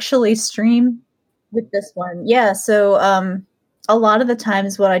did actually stream with this one. Yeah. So a lot of the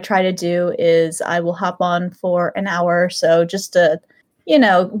times what I try to do is I will hop on for an hour or so just to,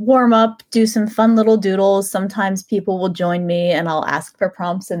 warm up, do some fun little doodles. Sometimes people will join me and I'll ask for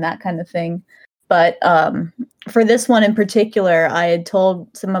prompts and that kind of thing. But for this one in particular, I had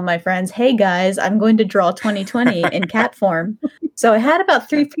told some of my friends, hey guys, I'm going to draw 2020 in cat form. So I had about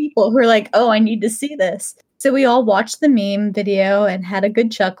 3 people who were like, oh, I need to see this. So we all watched the meme video and had a good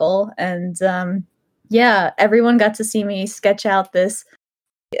chuckle. And yeah, everyone got to see me sketch out this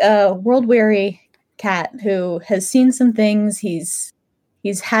world-weary cat who has seen some things. He's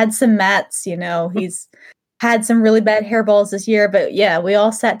had some mats, he's had some really bad hairballs this year, but yeah, we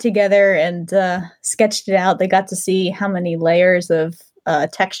all sat together and sketched it out. They got to see how many layers of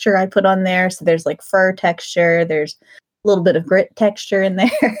texture I put on there. So there's like fur texture, there's a little bit of grit texture in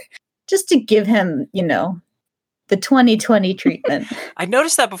there, just to give him, the 2020 treatment. I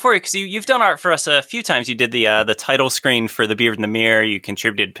noticed that before because you've done art for us a few times. You did the title screen for The Beard in the Mirror. You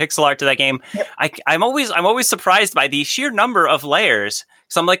contributed pixel art to that game. Yep. I'm always surprised by the sheer number of layers.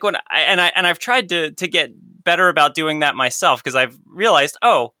 So I'm like, I've tried to get better about doing that myself because I've realized,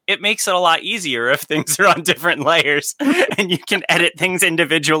 it makes it a lot easier if things are on different layers and you can edit things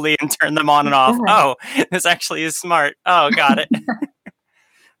individually and turn them on and off. Yeah. Oh, this actually is smart. Oh, got it.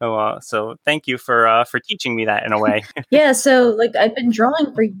 So thank you for teaching me that in a way. Yeah. So like I've been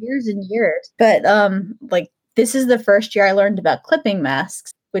drawing for years and years, but like this is the first year I learned about clipping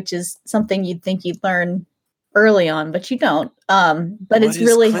masks, which is something you'd think you'd learn early on, but you don't. But it's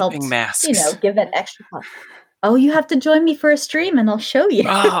really helped, masks? Give that extra pop. Oh, you have to join me for a stream and I'll show you.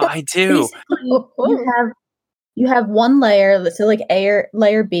 Oh, I do. You have one layer, so like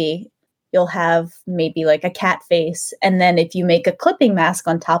layer B, you'll have maybe like a cat face. And then if you make a clipping mask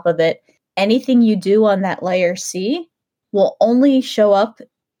on top of it, anything you do on that layer C will only show up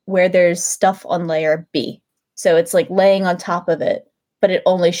where there's stuff on layer B. So it's like laying on top of it, but it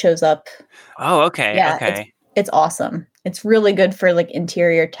only shows up. Oh, okay. Yeah, okay. It's awesome. It's really good for like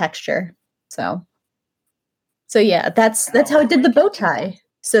interior texture. So yeah, that's how I did the bow tie.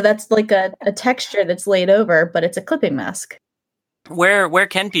 So that's like a texture that's laid over, but it's a clipping mask. Where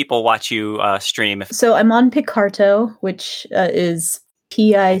can people watch you stream? So I'm on Picarto, which is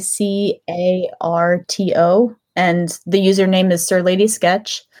Picarto, and the username is Sir Lady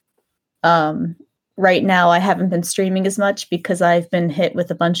Sketch. Right now, I haven't been streaming as much because I've been hit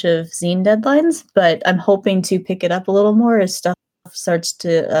with a bunch of zine deadlines, but I'm hoping to pick it up a little more as stuff starts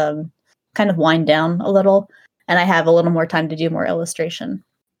to kind of wind down a little, and I have a little more time to do more illustration.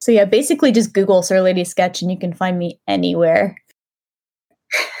 So yeah, basically just Google Sir Lady Sketch and you can find me anywhere.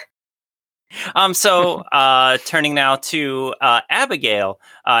 So turning now to Abigail,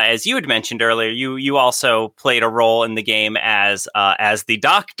 as you had mentioned earlier, you also played a role in the game as the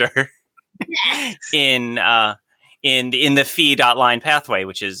doctor in the fee.line pathway,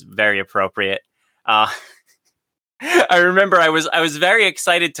 which is very appropriate. I remember I was very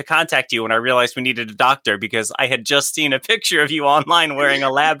excited to contact you when I realized we needed a doctor because I had just seen a picture of you online wearing a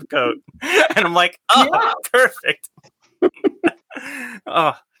lab coat, and I'm like, perfect.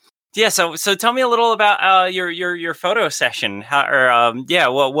 Oh, yeah. So tell me a little about your photo session.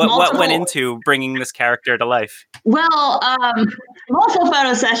 What went into bringing this character to life? Well, multiple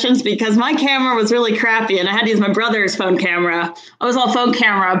photo sessions because my camera was really crappy and I had to use my brother's phone camera. I was all phone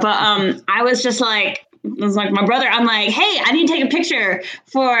camera, but I was just like. It was like my brother. I'm like, hey, I need to take a picture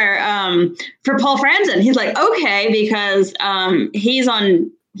for Paul Franzen. He's like, okay, because he's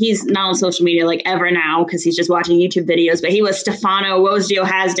not on social media like ever now because he's just watching YouTube videos. But he was Stefano Wozdio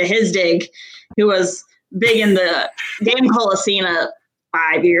has to his dig, who was big in the game Colosina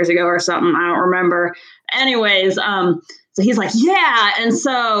 5 years ago or something. I don't remember. Anyways, so he's like, yeah, and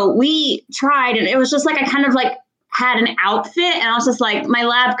so we tried, and it was just like I kind of like. Had an outfit and I was just like my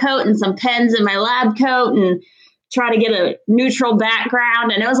lab coat and some pens in my lab coat and try to get a neutral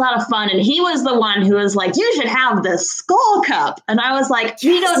background, and it was a lot of fun. And he was the one who was like, you should have the skull cup. And I was like,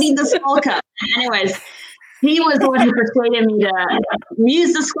 we don't need the skull cup. Anyways, he was the one who persuaded me to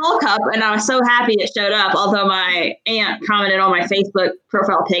use the skull cup, and I was so happy it showed up. Although my aunt commented on my Facebook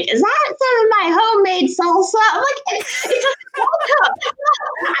profile pic, "Is that some of my homemade salsa?" I'm like, it's a skull cup.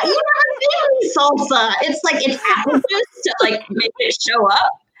 You never made me salsa. It's like it's apple juice to like make it show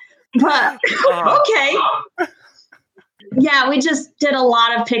up. But okay. Yeah, we just did a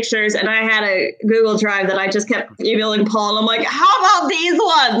lot of pictures, and I had a Google Drive that I just kept emailing Paul, and I'm like, how about these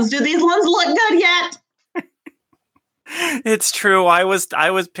ones? Do these ones look good yet? It's true. I was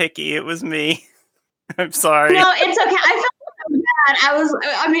picky. It was me. I'm sorry. No, it's okay. I felt bad.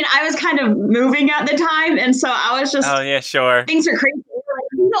 I was kind of moving at the time, and so I was just. Oh yeah, sure. Things are crazy. Like,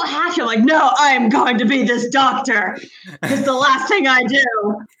 you don't have to. I'm like, no, I am going to be this doctor. It's the last thing I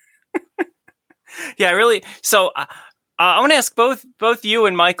do. Yeah, really. So I want to ask both you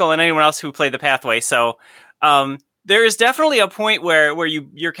and Michael and anyone else who played the Pathway. So there is definitely a point where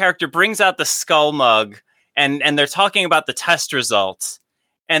your character brings out the skull mug. And they're talking about the test results.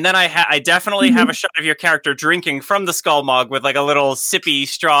 And then I definitely have a shot of your character drinking from the skull mug with like a little sippy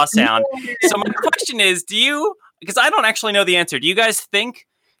straw sound. So my question is, because I don't actually know the answer, do you guys think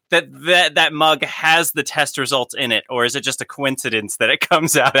that mug has the test results in it? Or is it just a coincidence that it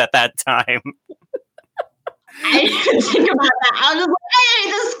comes out at that time? I didn't think about that. I was just like,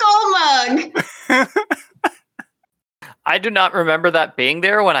 hey, the skull mug. I do not remember that being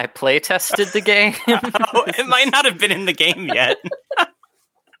there when I play tested the game. It might not have been in the game yet.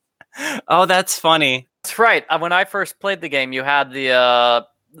 Oh, that's funny. That's right. When I first played the game, you had the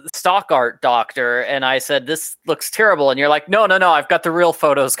stock art doctor, and I said, this looks terrible. And you're like, no, I've got the real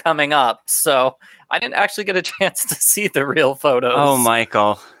photos coming up. So I didn't actually get a chance to see the real photos. Oh,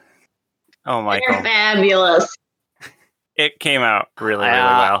 Michael. They're fabulous. It came out really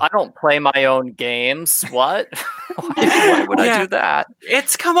well. I don't play my own games. What? Why would I do that?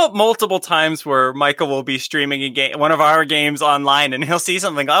 It's come up multiple times where Michael will be streaming one of our games online, and he'll see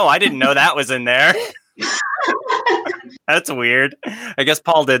something. Oh, I didn't know that was in there. That's weird. I guess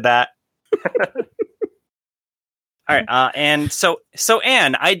Paul did that. All right, and so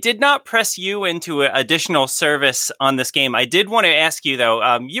Anne, I did not press you into additional service on this game. I did want to ask you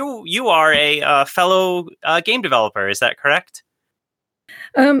though. You are a fellow game developer. Is that correct?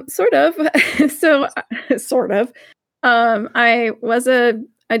 Sort of. So, sort of. I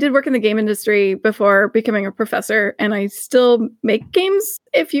did work in the game industry before becoming a professor, and I still make games,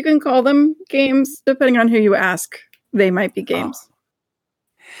 if you can call them games, depending on who you ask. They might be games. Oh.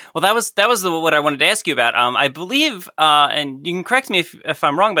 Well, that was what I wanted to ask you about. I believe, and you can correct me if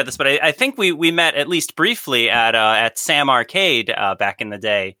I'm wrong about this, but I think we met at least briefly at Sam Arcade back in the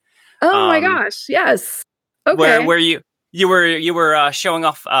day. Oh my gosh! Yes. Okay. Where you were showing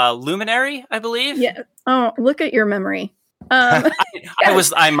off Luminary, I believe. Yeah. Oh, look at your memory. I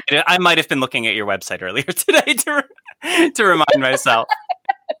might have been looking at your website earlier today to remind myself.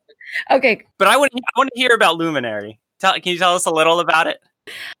 Okay. But I want to hear about Luminary. Can you tell us a little about it?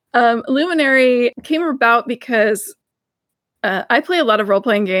 Luminary came about because I play a lot of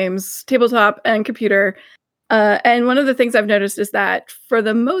role-playing games, tabletop and computer. And one of the things I've noticed is that for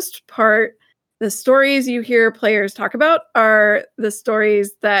the most part, the stories you hear players talk about are the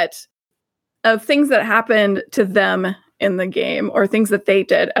stories of things that happened to them in the game or things that they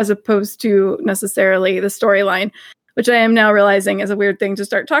did, as opposed to necessarily the storyline, which I am now realizing is a weird thing to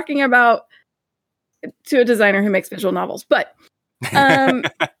start talking about to a designer who makes visual novels. But be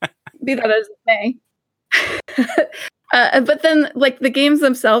that as it may. But then, like, the games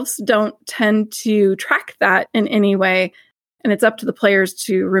themselves don't tend to track that in any way, and it's up to the players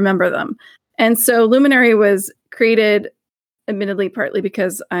to remember them. And so Luminary was created, admittedly, partly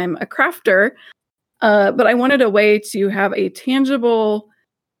because I'm a crafter, but I wanted a way to have a tangible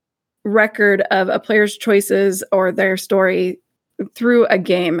record of a player's choices or their story through a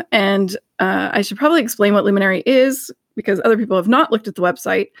game. And I should probably explain what Luminary is, because other people have not looked at the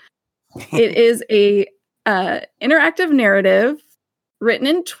website. It is a interactive narrative written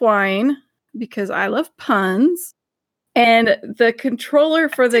in Twine, because I love puns. And the controller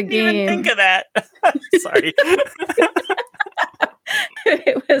for the game... I didn't even think of that. Sorry.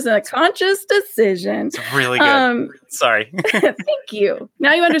 It was a conscious decision. It's really good. Sorry. Thank you.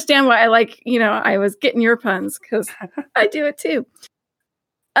 Now you understand why I was getting your puns, because I do it too.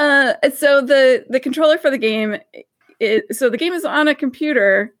 So the controller for the game... So the game is on a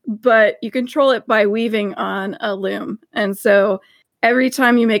computer, but you control it by weaving on a loom. And so every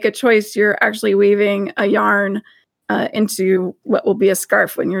time you make a choice, you're actually weaving a yarn into what will be a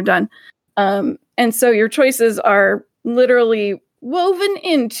scarf when you're done. And And so your choices are literally woven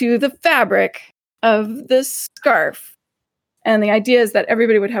into the fabric of this scarf. And the idea is that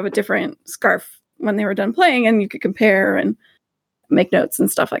everybody would have a different scarf when they were done playing, and you could compare and make notes and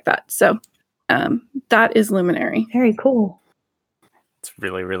stuff like that. So that is Luminary. Very cool. It's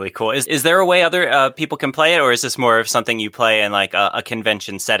really, really cool. Is there a way other people can play it, or is this more of something you play in like a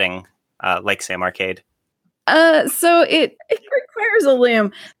convention setting, like Sam Arcade? So it requires a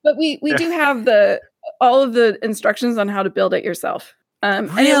loom, but we do have all of the instructions on how to build it yourself.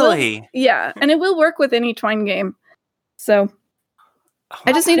 Really? And it will work with any Twine game. So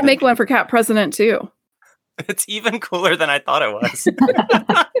I just need to make one for Cat President too. It's even cooler than I thought it was.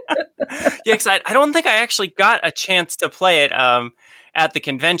 Yeah, because I don't think I actually got a chance to play it at the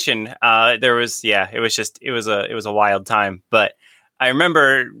convention. It was a wild time. But I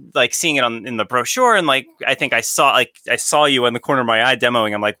remember like seeing it in the brochure, and like I think I saw you in the corner of my eye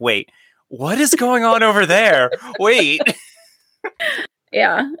demoing. I'm like, wait, what is going on over there? Wait.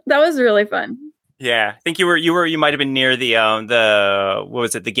 Yeah, that was really fun. Yeah, I think you might have been near the what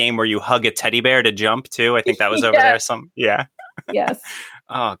was it, the game where you hug a teddy bear to jump too. I think that was over there. Yeah. Yes.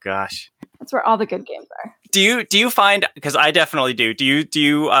 Oh gosh. That's where all the good games are. Do you find, because I definitely do. Do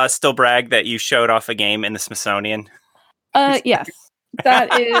you still brag that you showed off a game in the Smithsonian? Yes.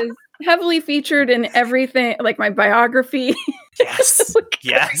 That is heavily featured in everything, like my biography. Yes.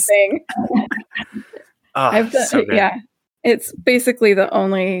 Yes. Everything. Oh, I've done so good. Yeah. It's basically the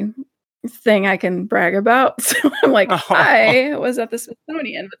only thing I can brag about. So I'm like, I was at the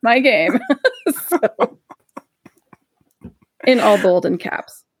Smithsonian with my game. So, in all bold and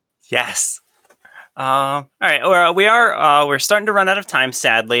caps. Yes. All right. We're starting to run out of time,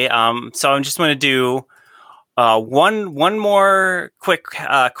 sadly. So I'm just going to do one more quick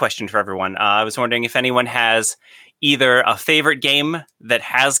question for everyone. I was wondering if anyone has either a favorite game that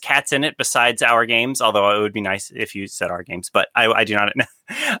has cats in it besides our games, although it would be nice if you said our games, but I do not know.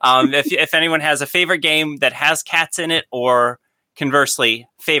 If anyone has a favorite game that has cats in it, or conversely,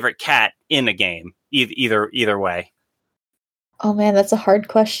 favorite cat in a game, either way. Oh man, that's a hard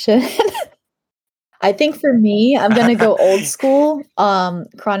question. I think for me, I'm gonna go old school.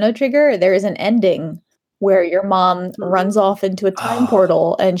 Chrono Trigger, there is an ending where your mom runs off into a time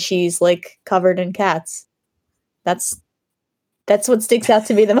portal and she's like covered in cats. That's what sticks out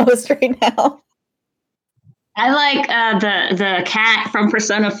to me the most right now. I like the cat from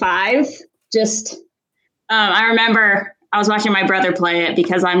Persona 5. Just I remember I was watching my brother play it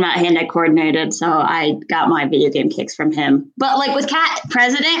because I'm not hand-eye coordinated, so I got my video game kicks from him. But like with Cat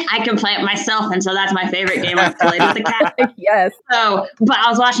President, I can play it myself, and so that's my favorite game I've played with the cat. Yes. So, but I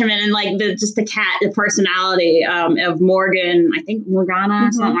was watching it, and like the cat, the personality of Morgan, I think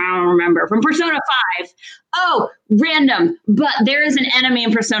Morgana, something I don't remember, from Persona 5. Oh, random. But there is an enemy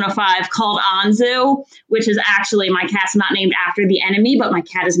in Persona 5 called Anzu, which is actually, my cat's not named after the enemy, but my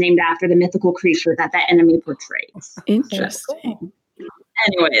cat is named after the mythical creature that enemy portrays. Interesting.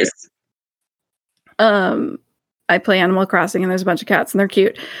 Anyways. I play Animal Crossing and there's a bunch of cats and they're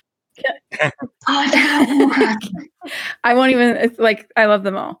cute. I won't even, it's like, I love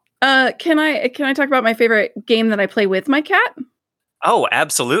them all. Can I talk about my favorite game that I play with my cat? Oh,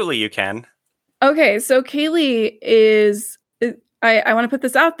 absolutely you can. Okay, so Kaylee is, I want to put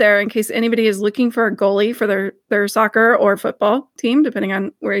this out there in case anybody is looking for a goalie for their soccer or football team, depending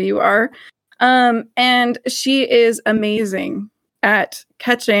on where you are. And she is amazing at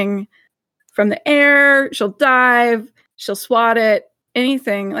catching from the air. She'll dive, she'll swat it,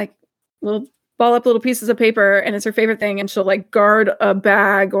 anything, like little ball up little pieces of paper, and it's her favorite thing. And she'll like guard a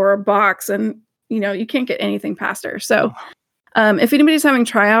bag or a box, and you can't get anything past her. So if anybody's having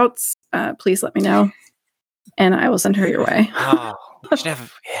tryouts, please let me know, and I will send her your way. Oh, we should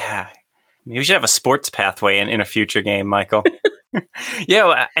have, maybe we should have a sports pathway in a future game, Michael.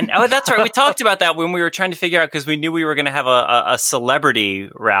 Yeah, and that's right. We talked about that when we were trying to figure out, because we knew we were going to have a celebrity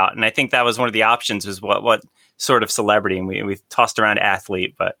route, and I think that was one of the options, was what sort of celebrity, and we tossed around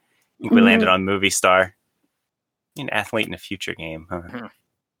athlete, but I think we landed on movie star. An athlete in a future game. Huh?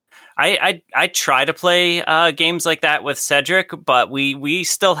 I try to play games like that with Cedric, but we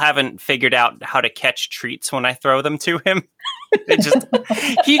still haven't figured out how to catch treats when I throw them to him.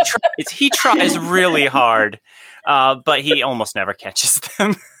 He tries really hard, but he almost never catches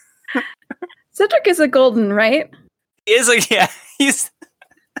them. Cedric is a golden, right?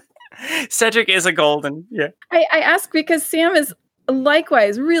 Cedric is a golden. Yeah. I ask because Sam is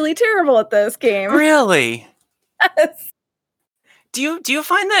likewise really terrible at this game. Really? Yes. Do you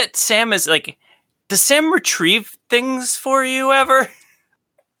find that Sam is like, does Sam retrieve things for you ever?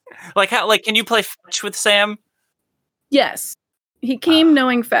 Like can you play fetch with Sam? Yes. He came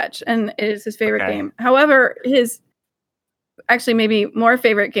knowing Fetch, and it is his favorite Okay. game. However, his actually maybe more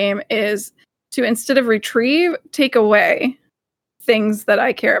favorite game is to, instead of retrieve, take away things that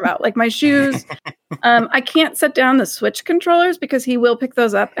I care about, like my shoes. I can't set down the Switch controllers because he will pick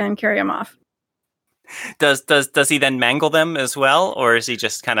those up and carry them off. Does he then mangle them as well, or is he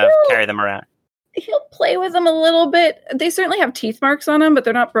just kind of carry them around? He'll play with them a little bit. They certainly have teeth marks on them, but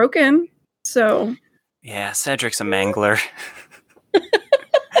they're not broken. So Yeah, Cedric's a mangler.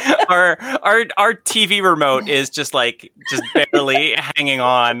 Our TV remote is just barely hanging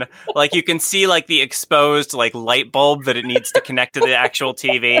on. Like, you can see like the exposed like light bulb that it needs to connect to the actual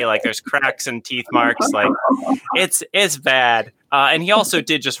TV. Like, there's cracks and teeth marks. Like, it's bad. And he also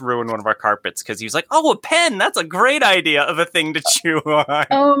did just ruin one of our carpets because he was like, "Oh, a pen! That's a great idea of a thing to chew on."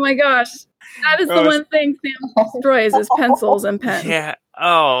 oh my gosh, that is the one thing Sam destroys is pencils and pens. Yeah.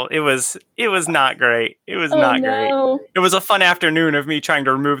 Oh, it was not great. It was not great. It was a fun afternoon of me trying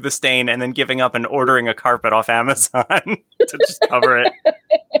to remove the stain and then giving up and ordering a carpet off Amazon to just cover it.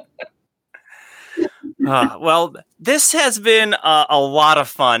 Well, this has been a lot of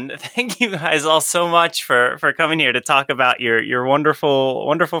fun. Thank you guys all so much for coming here to talk about your wonderful,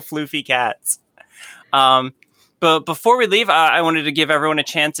 wonderful floofy cats. But before we leave, I wanted to give everyone a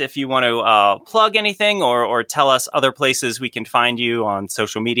chance if you want to plug anything or tell us other places we can find you on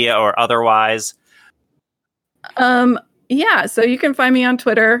social media or otherwise. Yeah, so you can find me on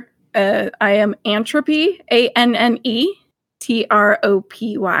Twitter. I am Antropy, ANNETROPY.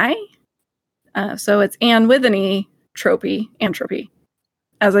 So it's Anne with an E, tropy, Antropy.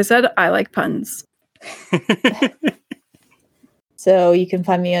 As I said, I like puns. So you can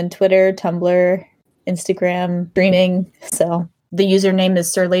find me on Twitter, Tumblr, Instagram, streaming. So the username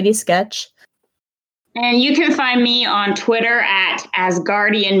is Sir Lady Sketch. And you can find me on Twitter at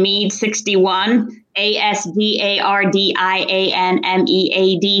AsgardianMead61,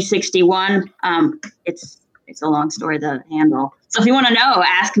 ASGARDIANMEAD61. It's a long story, the handle. So if you want to know,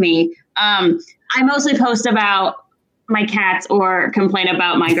 ask me. I mostly post about my cats or complain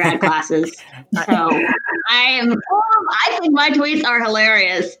about my grad classes. So I think my tweets are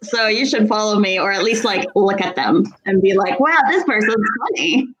hilarious. So you should follow me, or at least like look at them and be like, wow, this person's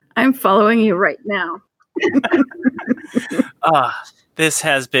funny. I'm following you right now. This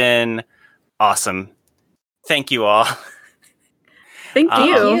has been awesome. Thank you all. Thank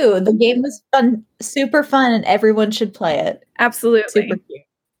you. The game was fun, super fun, and everyone should play it. Absolutely. Super cute.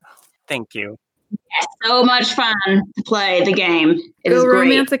 Thank you. It's so much fun to play the game. It is Go great.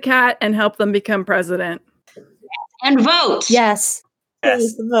 romance a cat and help them become president. And vote. Yes.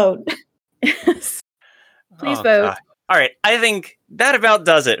 Please vote. Please vote. God. All right. I think that about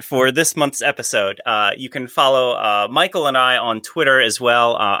does it for this month's episode. You can follow Michael and I on Twitter as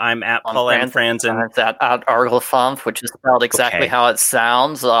well. I'm at Paul M. Franzen. It's at Arglefonf, which is spelled exactly how it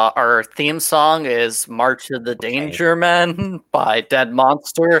sounds. Our theme song is March of the Danger Men by Dead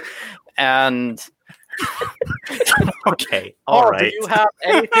Monster. And okay, all right. Do you have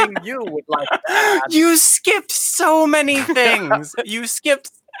anything you would like to add? You skipped so many things.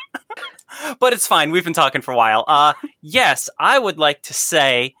 But it's fine. We've been talking for a while. Yes, I would like to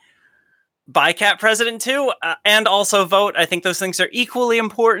say buy Cat President 2 and also vote. I think those things are equally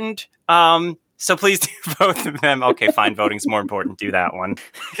important. So please do both of them. Okay, fine. Voting's more important. Do that one.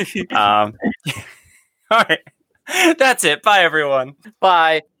 All right. That's it. Bye, everyone.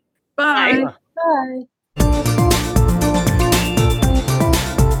 Bye. Bye. Bye.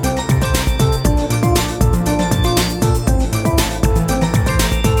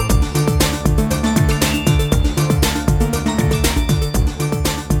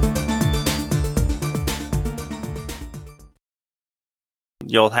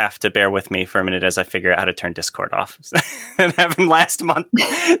 You'll have to bear with me for a minute as I figure out how to turn Discord off. That happened last month.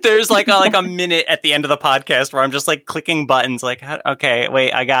 There's like a minute at the end of the podcast where I'm just like clicking buttons like, okay,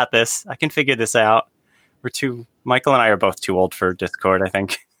 wait, I got this. I can figure this out. Michael and I are both too old for Discord, I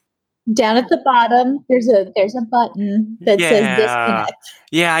think. Down at the bottom, there's a button that says disconnect.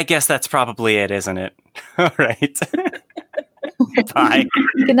 Yeah, I guess that's probably it, isn't it? All right. Bye.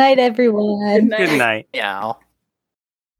 Good night, everyone. Good night. Yeah.